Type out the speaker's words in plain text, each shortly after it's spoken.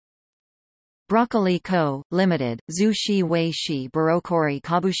Broccoli Co., Ltd., Zhu Shi Wei Shi Barokori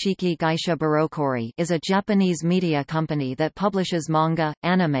Kabushiki Gaisha Barokori is a Japanese media company that publishes manga,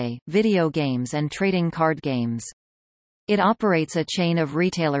 anime, video games and trading card games. It operates a chain of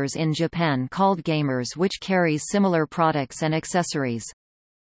retailers in Japan called Gamers which carries similar products and accessories.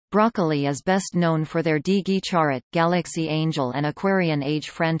 Broccoli is best known for their Digi Charat, Galaxy Angel and Aquarian Age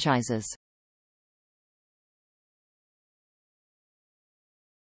franchises.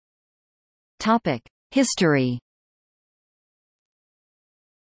 History.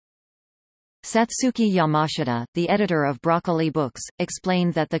 Satsuki Yamashita, the editor of Broccoli Books,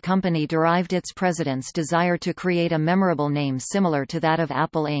 explained that the company derived its president's desire to create a memorable name similar to that of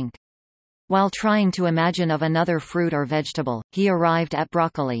Apple Inc. While trying to imagine of another fruit or vegetable, he arrived at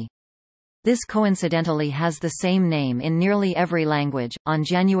broccoli. This coincidentally has the same name in nearly every language. On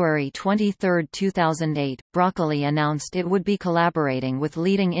January 23, 2008, Broccoli announced it would be collaborating with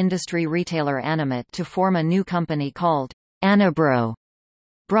leading industry retailer Animate to form a new company called Anibro.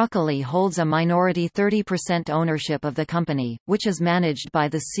 Broccoli holds a minority 30% ownership of the company, which is managed by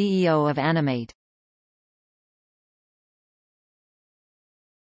the CEO of Animate.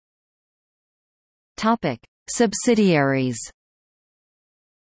 Topic: Subsidiaries.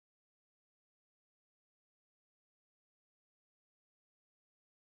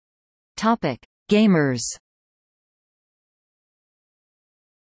 Topic: Gamers.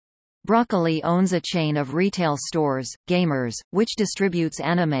 Broccoli owns a chain of retail stores, Gamers, which distributes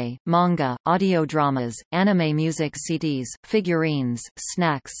anime, manga, audio dramas, anime music CDs, figurines,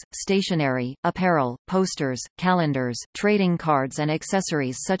 snacks, stationery, apparel, posters, calendars, trading cards and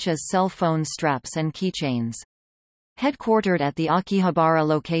accessories such as cell phone straps and keychains. Headquartered at the Akihabara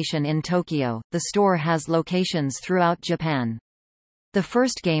location in Tokyo, the store has locations throughout Japan. The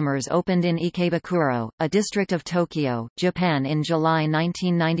first Gamers opened in Ikebukuro, a district of Tokyo, Japan in July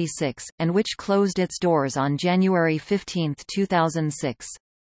 1996, and which closed its doors on January 15, 2006.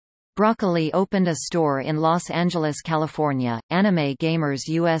 Broccoli opened a store in Los Angeles, California, Anime Gamers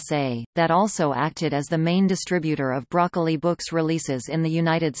USA, that also acted as the main distributor of Broccoli Books releases in the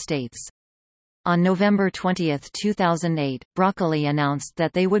United States. On November 20, 2008, Broccoli announced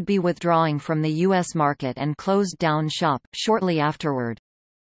that they would be withdrawing from the U.S. market and closed down shop, shortly afterward.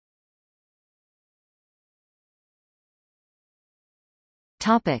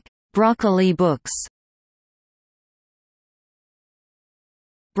 Broccoli Books.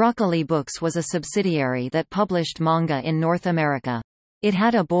 Broccoli Books was a subsidiary that published manga in North America. It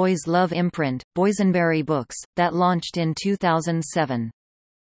had a boys' love imprint, Boysenberry Books, that launched in 2007.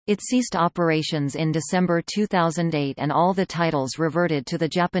 It ceased operations in December 2008 and all the titles reverted to the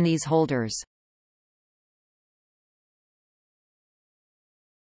Japanese holders.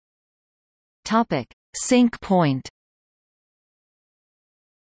 Synch-Point.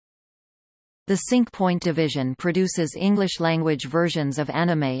 The Synch-Point division produces English-language versions of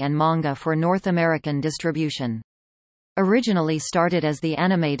anime and manga for North American distribution. Originally started as the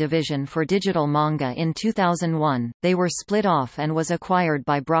anime division for digital manga in 2001, they were split off and was acquired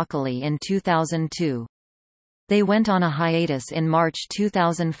by Broccoli in 2002. They went on a hiatus in March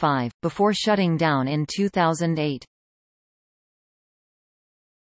 2005, before shutting down in 2008.